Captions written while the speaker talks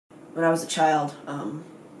when I was a child,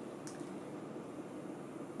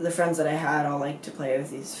 the friends that I had all liked to play with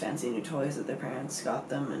these fancy new toys that their parents got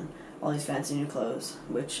them and all these fancy new clothes,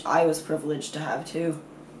 which I was privileged to have too.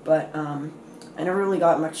 But I never really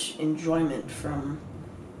got much enjoyment from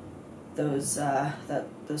those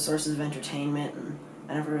those sources of entertainment, and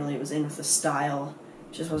I never really was in with the style.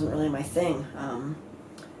 It just wasn't really my thing.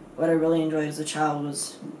 What I really enjoyed as a child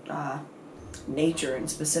was nature, and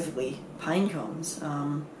specifically pine cones.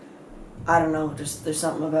 I don't know, just there's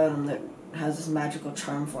something about them that has this magical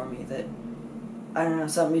charm for me that, I don't know,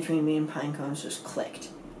 something between me and pine cones just clicked.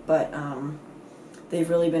 But they've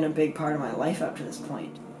really been a big part of my life up to this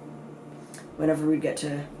point. Whenever we'd get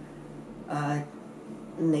to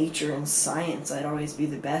nature and science, I'd always be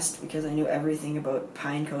the best because I knew everything about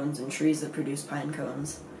pine cones and trees that produce pine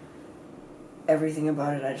cones. Everything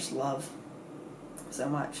about it I just love so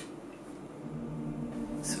much.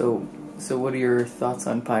 So what are your thoughts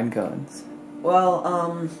on pine cones?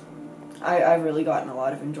 Well, I've really gotten a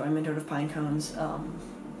lot of enjoyment out of pine cones.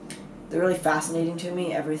 They're really fascinating to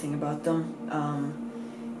me, everything about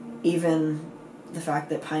them. Even the fact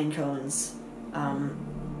that pine cones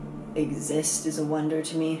exist is a wonder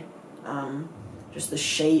to me. Just the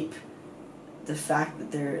shape, the fact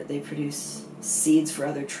that they produce seeds for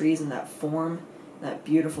other trees in that form, that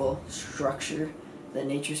beautiful structure that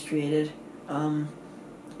nature's created.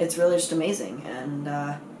 It's really just amazing, and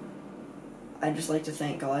I'd just like to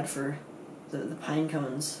thank God for the pine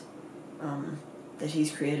cones that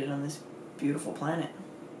He's created on this beautiful planet.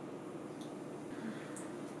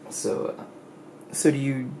 So do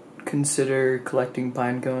you consider collecting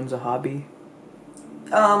pine cones a hobby?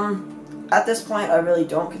 At this point, I really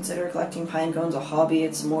don't consider collecting pine cones a hobby.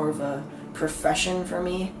 It's more of a profession for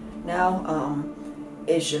me now.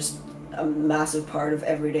 It's just a massive part of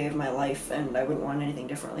every day of my life, and I wouldn't want anything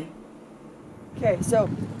differently. Okay, so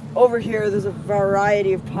over here there's a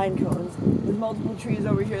variety of pine cones. There's multiple trees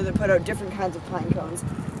over here that put out different kinds of pine cones.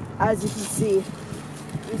 As you can see,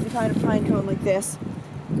 there's the kind of pine cone like this.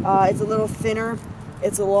 It's a little thinner.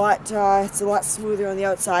 It's a lot smoother on the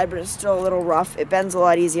outside, but it's still a little rough. It bends a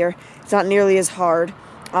lot easier. It's not nearly as hard,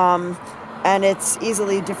 and it's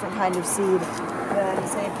easily a different kind of seed than,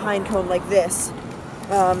 say, a pine cone like this,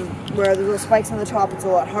 where the little spikes on the top. It's a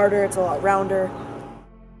lot harder. It's a lot rounder.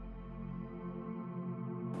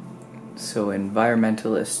 So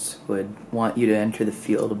environmentalists would want you to enter the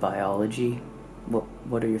field of biology.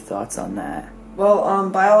 What are your thoughts on that? Well,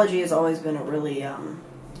 biology has always been a really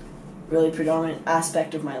predominant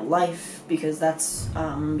aspect of my life because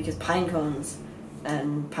because pine cones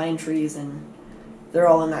and pine trees, and they're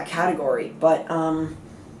all in that category. But and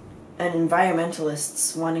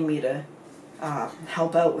environmentalists wanting me to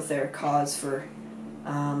help out with their cause for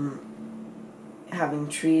having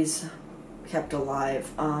trees kept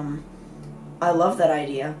alive. I love that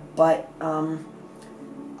idea, but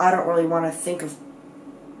I don't really want to think of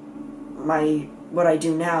what I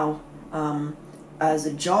do now as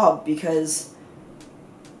a job, because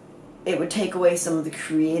it would take away some of the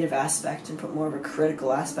creative aspect and put more of a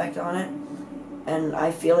critical aspect on it, and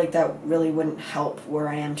I feel like that really wouldn't help where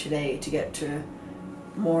I am today to get to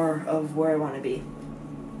more of where I want to be.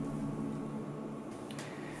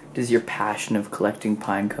 Does your passion of collecting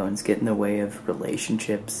pine cones get in the way of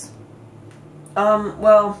relationships?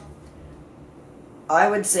 Well, I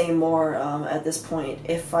would say more at this point,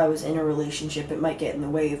 if I was in a relationship, it might get in the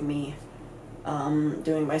way of me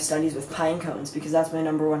doing my studies with pine cones, because that's my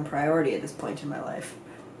 #1 priority at this point in my life.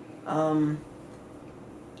 I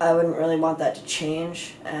wouldn't really want that to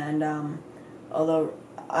change, and although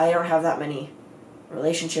I don't have that many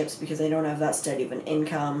relationships because I don't have that steady of an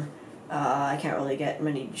income, I can't really get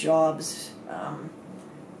many jobs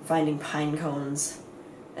finding pine cones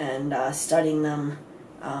and studying them.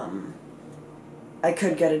 I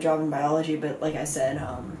could get a job in biology, but like I said,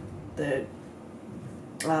 the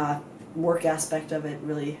work aspect of it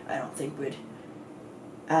really, I don't think, would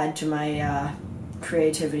add to my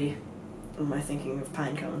creativity and my thinking of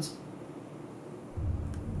pine cones.